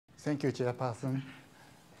Thank you, Chairperson.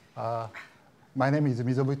 My name is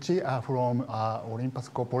Mizobuchi from Olympus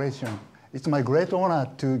Corporation. It's my great honor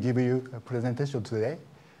to give you a presentation today.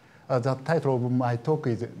 The title of my talk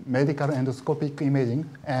is Medical Endoscopic Imaging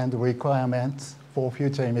and Requirements for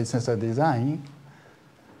Future Image Sensor Design.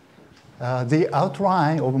 The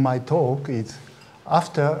outline of my talk is,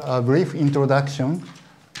 after a brief introduction,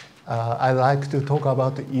 I'd like to talk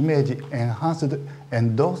about image-enhanced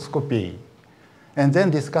endoscopy, and then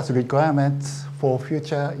discuss requirements for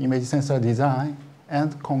future image sensor design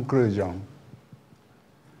and conclusion.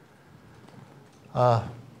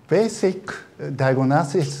 Basic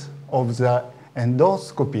diagnosis of the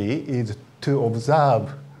endoscopy is to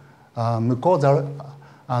observe mucosal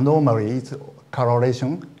anomalies,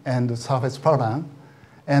 coloration, and surface pattern,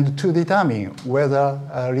 and to determine whether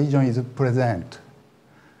a lesion is present.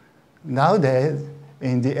 Nowadays,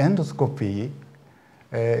 in the endoscopy,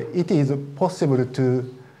 it is possible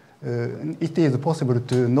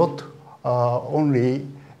to not only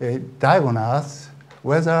diagnose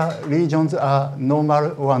whether lesions are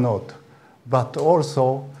normal or not, but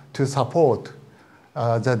also to support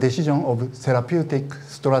the decision of therapeutic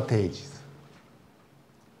strategies.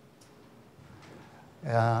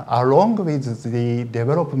 Along with the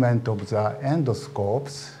development of the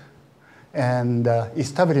endoscopes and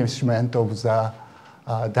establishment of the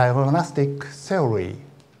diagnostic theory,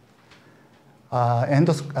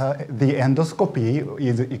 the endoscopy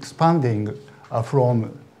is expanding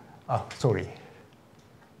from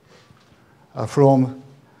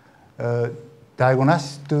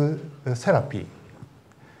diagnosis to therapy.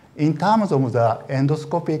 In terms of the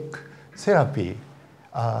endoscopic therapy,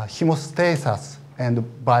 hemostasis and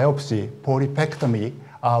biopsy, polypectomy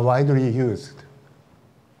are widely used.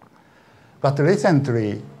 But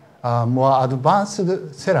recently, more advanced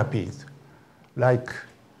therapies like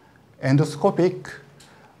endoscopic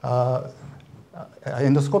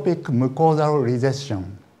mucosal resection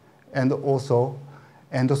and also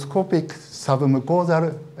endoscopic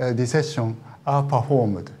submucosal dissection are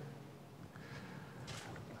performed.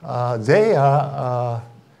 They are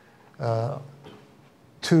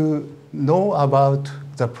to know about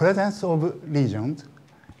the presence of lesions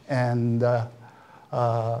and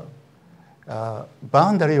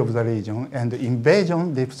boundary of the lesion and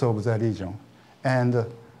invasion depth of the lesion, and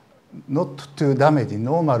not to damage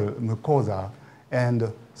normal mucosa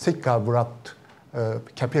and thicker blood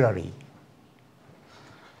capillary.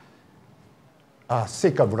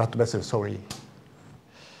 Thicker blood vessel, sorry.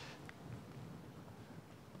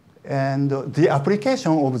 And the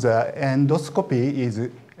application of the endoscopy is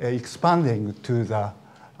expanding to the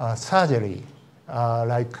surgery,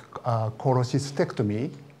 like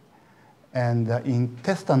cholecystectomy and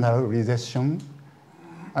intestinal resection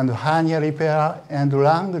and hernia repair and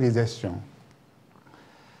lung resection.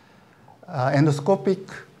 Endoscopic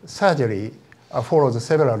surgery follows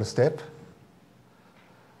several steps.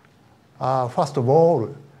 First of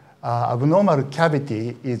all, abnormal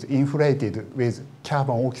cavity is inflated with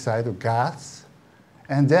carbon oxide gas,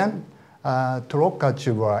 and then trocar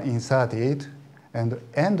tube are inserted, and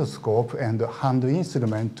endoscope and hand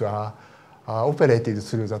instrument are operated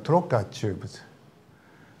through the trocar tubes.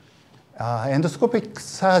 Endoscopic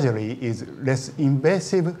surgery is less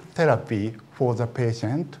invasive therapy for the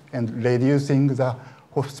patient and reducing the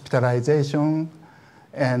hospitalization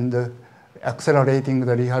and accelerating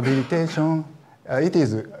the rehabilitation. It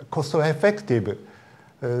is cost-effective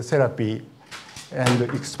therapy and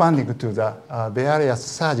expanding to the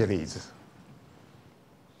various surgeries.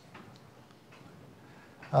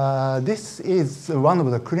 This is one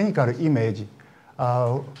of the clinical images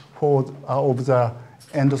of the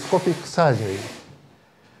endoscopic surgery.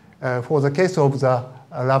 For the case of the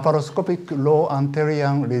laparoscopic low anterior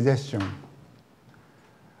resection.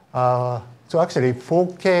 So actually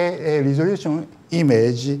 4K resolution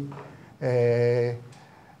image, 4K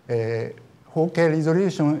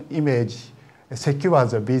resolution image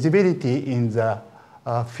secures the visibility in the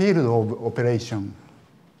field of operation.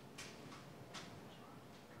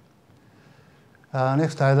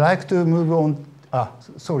 Next, I'd like to move on.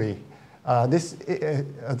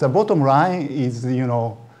 The bottom line is,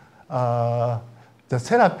 the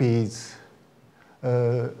therapies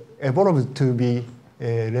evolved to be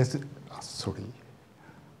less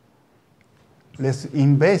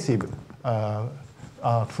invasive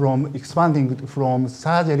from expanding from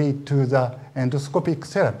surgery to the endoscopic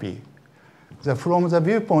therapy. From the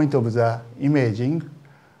viewpoint of the imaging,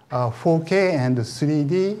 4K and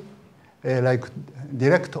 3D, like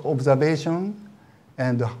direct observation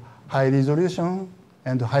and high resolution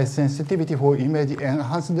and high sensitivity for image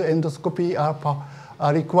enhanced endoscopy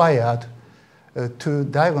are required to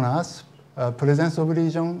diagnose presence of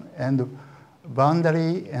lesion and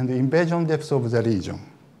boundary and invasion depth of the lesion.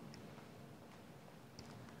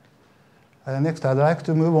 Next, I'd like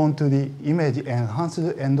to move on to the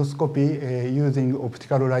image-enhanced endoscopy using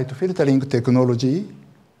optical light filtering technology.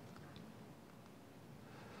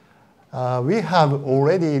 We have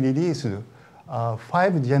already released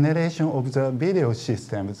 5 generations of the video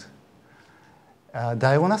systems.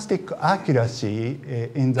 Diagnostic accuracy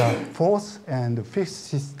in the 4th and 5th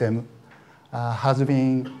system has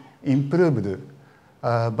been improved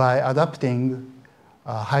by adapting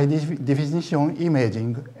high definition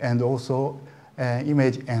imaging and also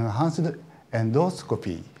image-enhanced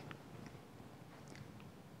endoscopy.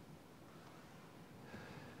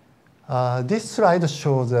 This slide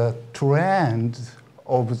shows the trend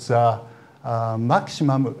of the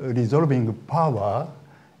maximum resolving power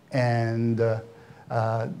and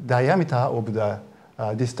diameter of the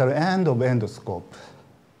distal end of endoscope.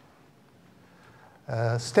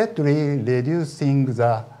 Steadily reducing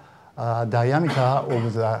the diameter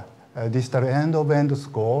of the distal end of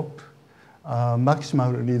endoscope,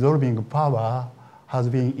 maximum resolving power has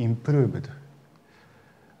been improved.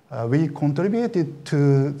 We contributed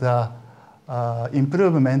to the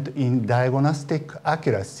improvement in diagnostic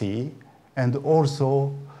accuracy and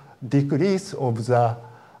also decrease of the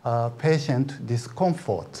patient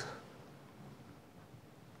discomfort.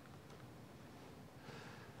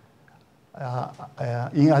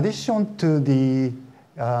 In addition to the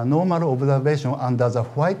normal observation under the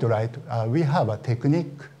white light, we have a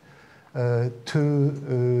technique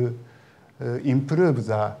to improve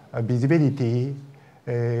the visibility,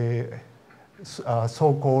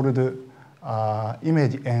 so-called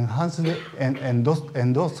image-enhanced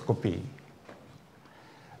endoscopy.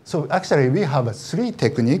 So actually, we have 3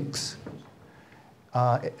 techniques,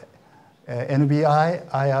 NBI,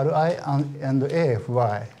 IRI, and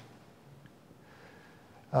AFY.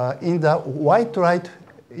 In the white light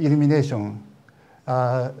illumination,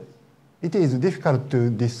 it is difficult to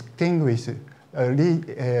distinguish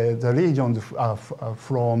the lesions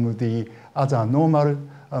from the other normal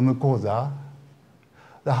mucosa.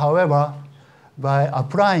 However, by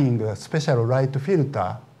applying a special light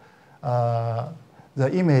filter, the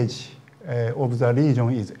image of the lesion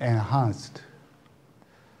is enhanced.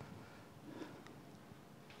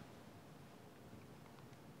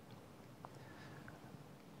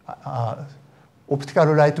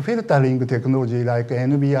 Optical light filtering technology like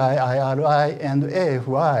NBI, IRI, and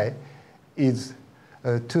AFY is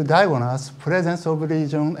to diagnose presence of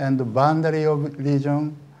lesion and boundary of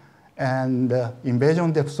lesion and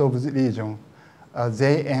invasion depth of the lesion.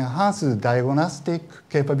 They enhance diagnostic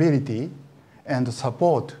capability and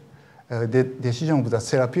support the decision of the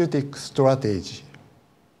therapeutic strategy.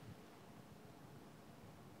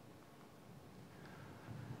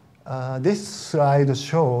 This slide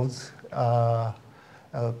shows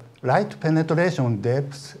light penetration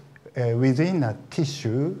depth within a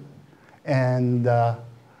tissue and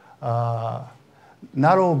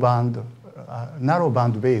narrow band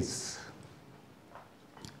width.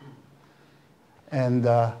 And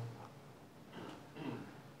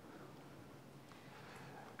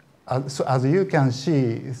so as you can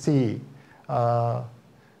see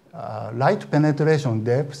light penetration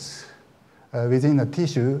depth within a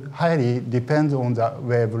tissue highly depends on the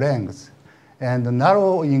wavelength, and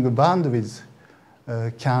narrowing bandwidth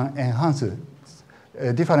can enhance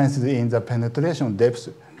differences in the penetration depth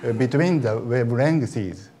between the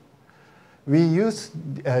wavelengths. We use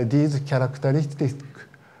these characteristics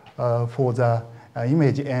for the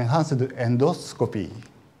image-enhanced endoscopy.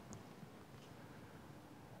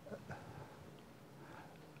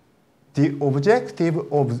 The objective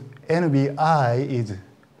of NBI is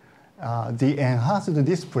the enhanced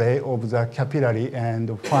display of the capillary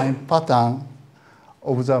and fine pattern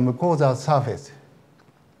of the mucosal surface,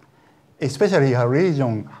 especially a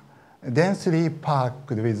region densely packed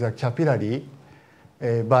with the capillary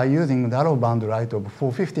by using narrow band light of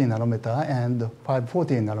 450 nanometer and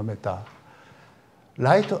 540 nanometer.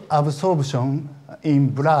 Light absorption in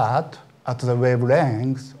blood at the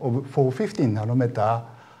wavelength of 450 nanometer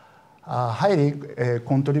highly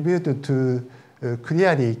contributed to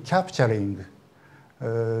clearly capturing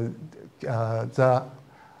the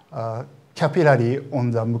capillary on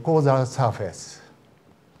the mucosal surface.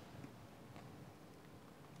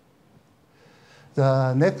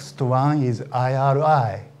 The next one is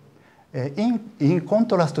IRI. In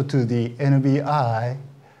contrast to the NBI,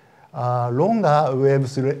 longer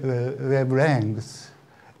wavelengths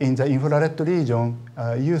in the infrared region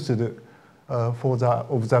used for the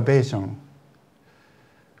observation.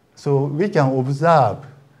 So we can observe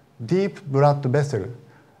deep blood vessel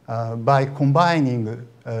by combining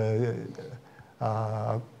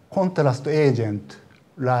contrast agent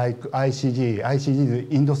like ICG. ICG is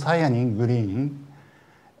indocyanin green,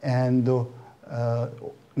 and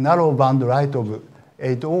narrow band light of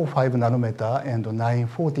 805 nanometer and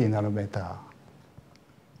 940 nanometer.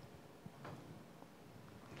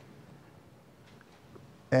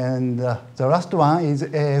 And the last one is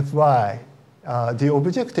AFY. The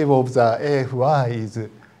objective of the AFY is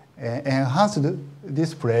enhanced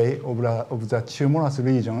display of the tumorous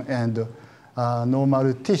region and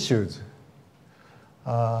normal tissues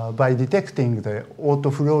by detecting the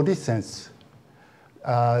autofluorescence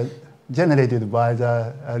generated by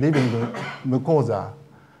the living mucosa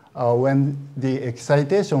when the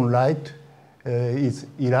excitation light is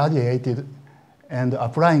irradiated and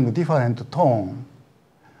applying different tone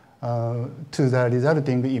to the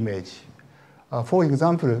resulting image. For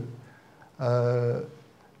example,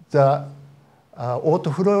 the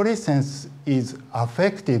autofluorescence is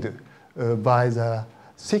affected by the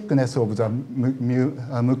thickness of the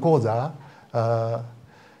mucosa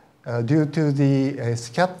due to the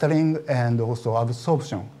scattering and also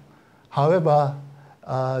absorption. However,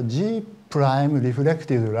 G prime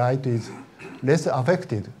reflected light is less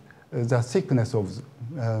affected the thickness of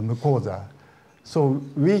mucosa. So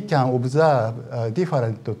we can observe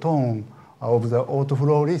different tone of the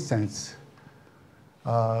autofluorescence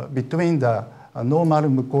between the normal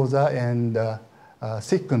mucosa and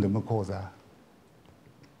thickened mucosa.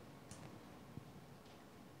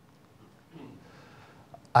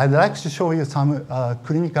 I'd like to show you some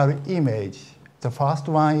clinical image. The first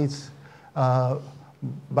one is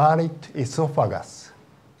Barrett esophagus.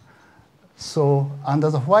 So under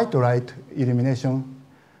the white light illumination,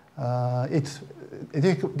 it's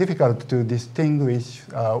difficult to distinguish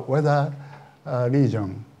whether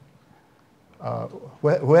region,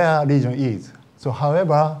 where region is. So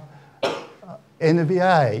however,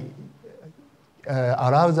 NBI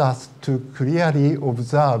allows us to clearly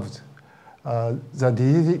observe the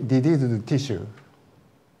diseased tissue.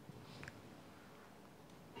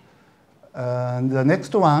 And the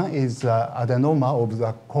next one is adenoma of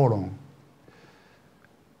the colon.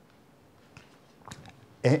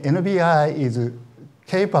 NBI is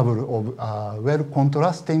capable of well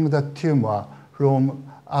contrasting the tumor from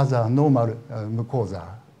other normal mucosa.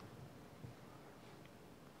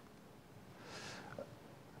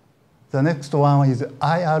 The next one is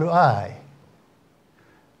IRI.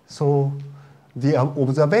 So the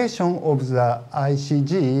observation of the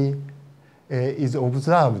ICG is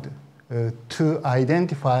observed to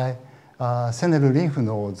identify senile lymph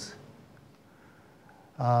nodes.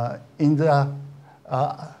 In the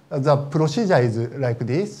procedure is like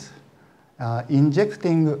this: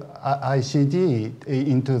 injecting ICG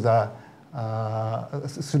into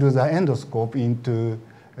through the endoscope into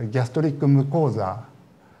gastric mucosa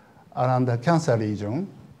around the cancer region,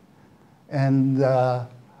 and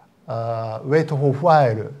wait for a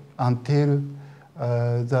while until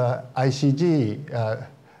the ICG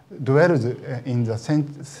dwells in the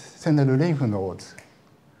senile lymph nodes.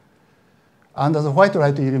 Under the white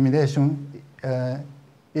light illumination,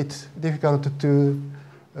 it's difficult to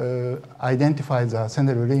identify the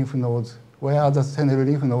senile lymph nodes, where the senile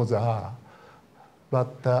lymph nodes are.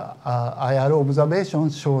 But IR observation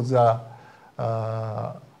shows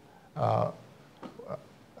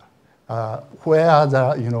where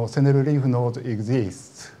the senile lymph nodes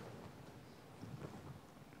exist.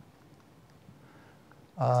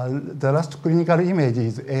 The last clinical image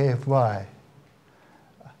is AFY.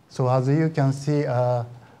 So as you can see,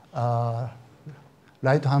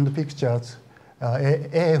 right-hand pictures,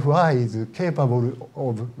 AFY is capable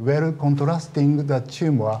of well contrasting the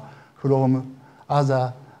tumor from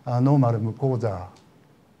other normal mucosa.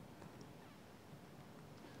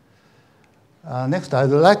 Next,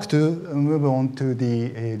 I'd like to move on to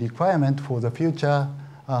the requirement for the future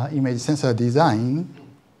image sensor design.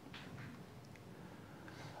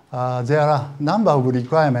 There are a number of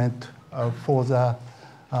requirements for the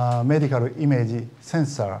medical image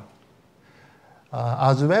sensor.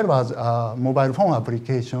 As well as mobile phone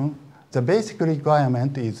application, the basic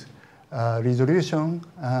requirement is resolution,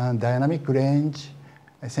 dynamic range,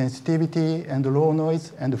 sensitivity, and low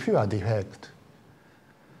noise, and fewer defects.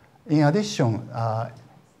 In addition,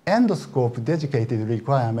 endoscope dedicated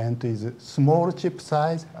requirement is small chip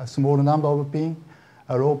size, a small number of pins,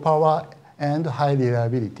 low power, and high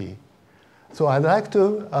reliability. So I'd like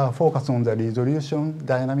to focus on the resolution,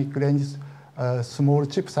 dynamic range, small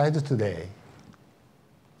chip size today.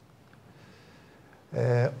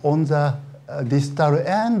 On the distal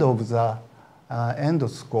end of the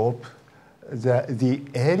endoscope, the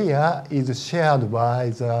area is shared by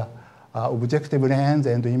the objective lens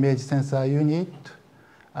and image sensor unit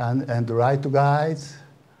and light guides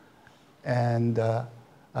and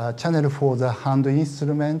channel for the hand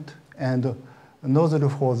instrument and nozzle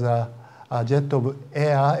for the jet of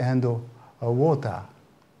air and water.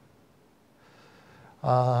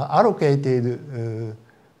 Allocated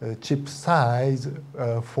chip size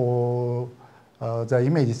for the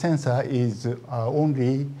image sensor is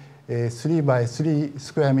only 3 by 3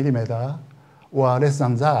 square millimeter or less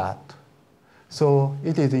than that. So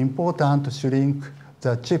it is important to shrink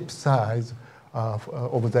the chip size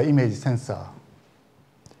of the image sensor.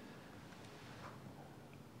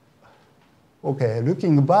 Okay,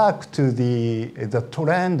 looking back to the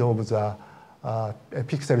trend of the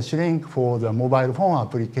pixel shrink for the mobile phone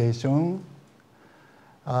application,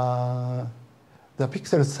 the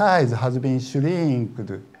pixel size has been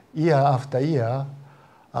shrinked year after year.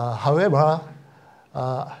 However,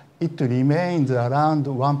 it remains around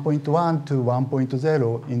 1.1 to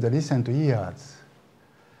 1.0 in the recent years.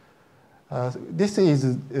 This is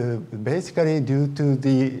basically due to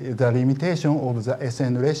the limitation of the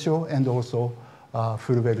SN ratio and also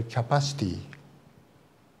full well capacity.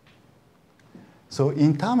 So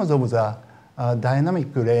in terms of the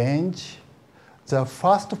dynamic range, the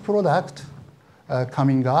first product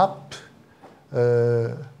coming up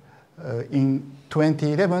in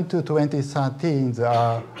 2011 to 2013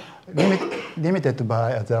 are limited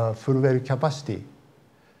by the full well capacity.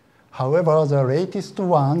 However, the latest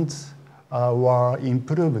ones were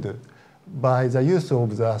improved by the use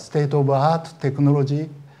of the state-of-the-art technology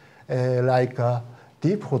like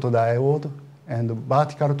deep photodiode and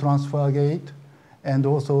vertical transfer gate and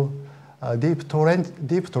also deep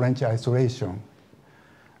trench isolation.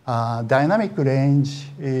 Dynamic range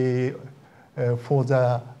for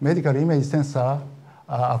the medical image sensor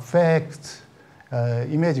affects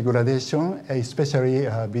image gradation, especially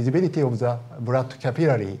visibility of the blood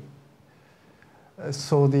capillary.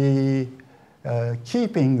 So the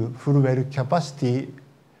keeping full well capacity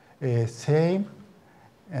same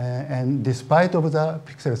and despite of the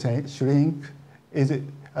pixel shrink is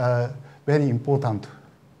very important.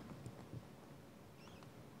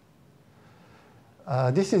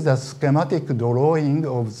 This is a schematic drawing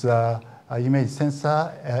of the image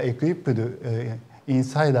sensor equipped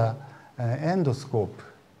inside an endoscope.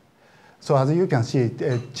 So as you can see,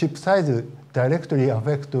 chip size directly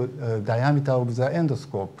affects the diameter of the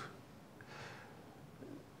endoscope.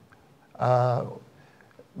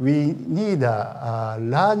 We need a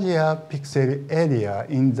larger pixel area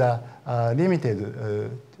in the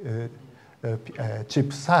limited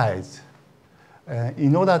chip size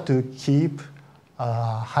in order to keep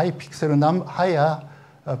higher pixel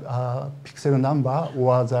number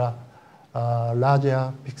or the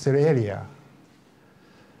larger pixel area.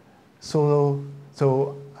 So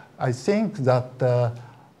I think that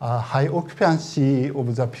high occupancy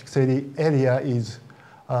of the pixel area is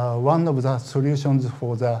one of the solutions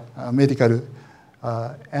for the medical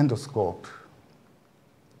endoscope.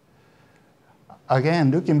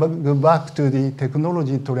 Again, looking back to the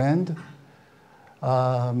technology trend,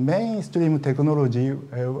 mainstream technology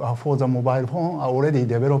for the mobile phone already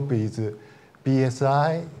developed is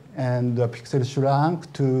PSI and pixel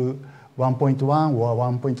shrunk to 1.1 or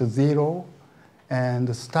 1.0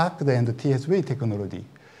 and stacked and TSV technology.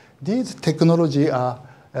 These technologies are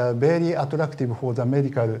very attractive for the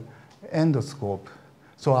medical endoscope.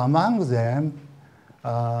 So among them,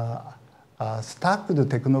 stacked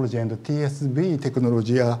technology and TSV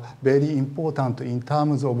technology are very important in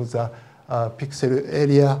terms of the pixel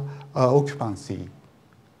area occupancy.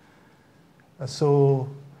 So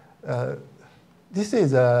this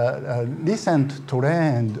is a recent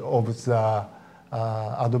trend of the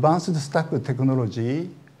advanced stacked technology,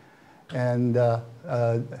 and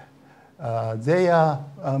they are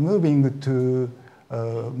moving to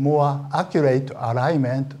more accurate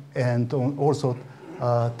alignment and also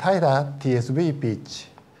tighter TSV pitch.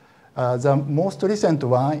 The most recent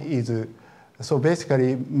one is so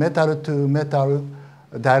basically metal to metal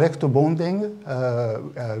direct bonding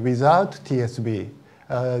without TSV.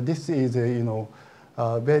 This is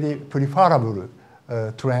very preferable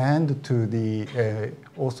trend to the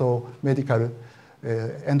also medical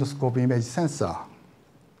endoscope image sensor.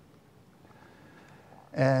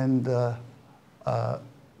 And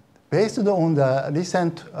based on the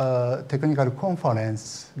recent technical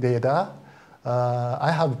conference data,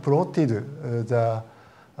 I have plotted the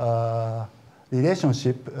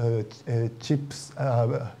relationship chips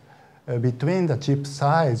between the chip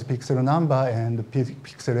size, pixel number, and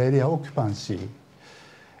pixel area occupancy.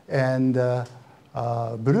 And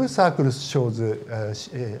blue circles shows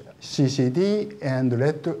CCD, and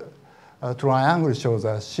red triangle shows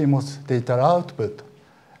CMOS digital output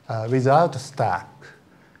without stack.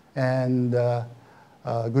 And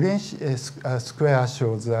green square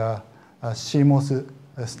shows CMOS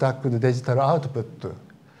stacked digital output.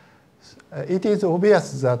 It is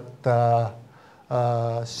obvious that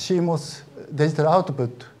CMOS digital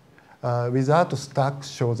output without stack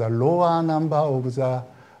shows a lower number of the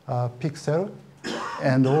pixel,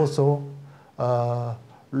 and also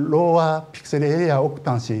lower pixel area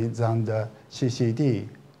occupancy than the CCD.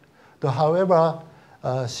 However,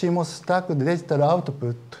 CMOS stacked digital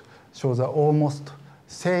output shows almost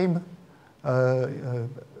same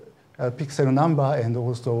pixel number and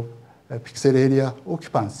also pixel area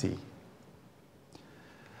occupancy.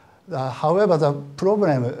 However, the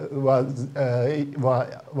problem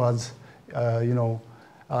was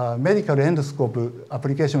medical endoscope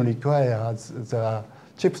application requires the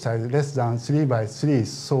chip size less than 3 by 3,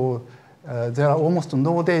 so there are almost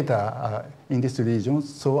no data in this region.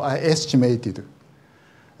 So I estimated.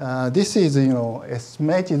 This is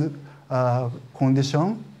estimated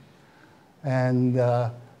condition, and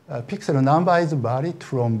pixel number is varied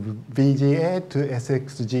from VGA to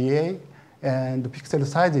SXGA, and pixel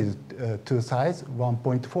size is two size,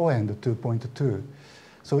 1.4 and 2.2.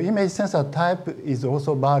 So image sensor type is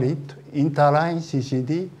also varied: interline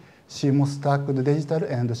CCD, CMOS stacked digital,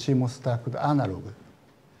 and CMOS stacked analog.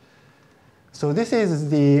 So this is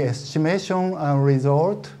the estimation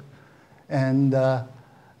result. And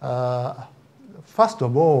first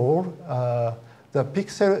of all, the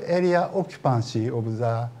pixel area occupancy of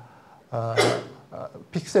the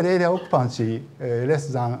pixel area occupancy less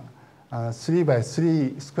than 3 by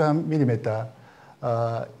 3 square millimeter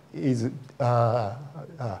is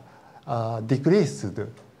decreased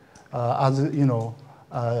as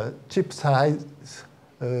chip size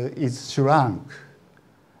is shrunk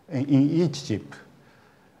in each chip.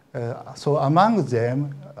 So among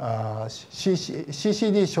them,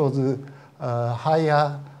 CCD shows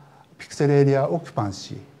higher pixel area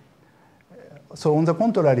occupancy. So on the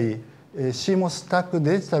contrary, CMOS stacked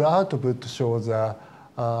digital output shows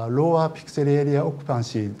lower pixel area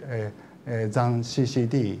occupancy than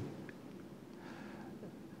CCD.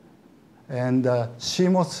 And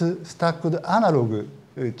CMOS stacked analog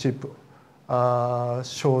chip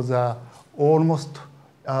shows almost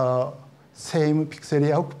same pixel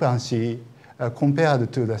area occupancy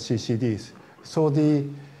compared to the CCDs. So the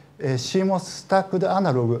CMOS stacked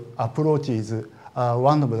analog approach is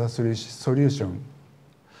one of the solutions.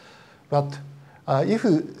 But if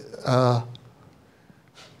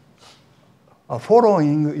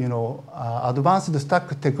following advanced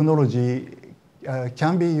stack technology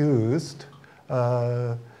can be used,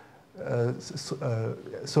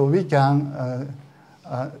 so we can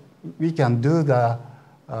do the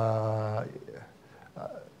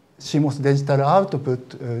CMOS digital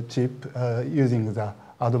output chip using the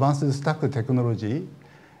advanced stack technology,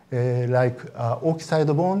 like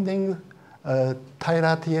oxide bonding,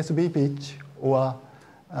 Tyler TSB pitch, or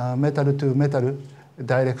metal-to-metal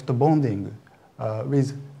direct bonding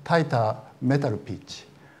with tighter metal pitch.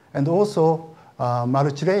 And also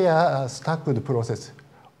multi-layer stacked process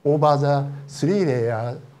over the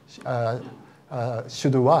 3-layer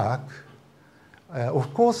should work.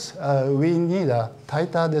 Of course, we need a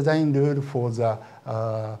tighter design rule for the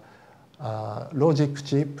logic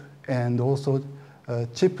chip, and also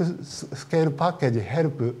chip scale package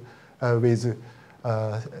help with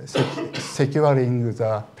securing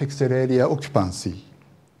the pixel area occupancy.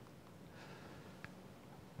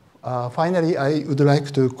 Finally, I would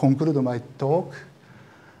like to conclude my talk.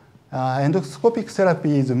 Endoscopic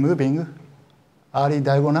therapy is moving early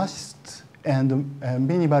diagnosis and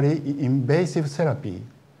minimally invasive therapy.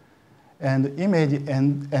 And image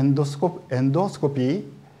endoscopy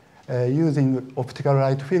using optical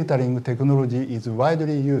light filtering technology is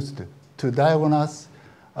widely used to diagnose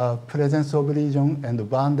presence of lesion and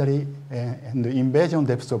boundary and invasion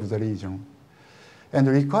depth of the lesion. And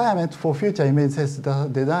the requirement for future image test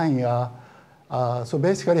design are so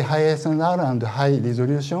basically high SNR and high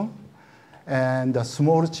resolution, and a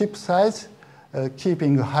small chip size,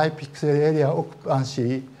 keeping high pixel area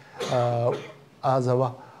occupancy as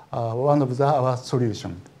one of our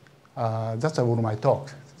solutions. That's all my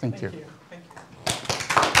talk. Thank you.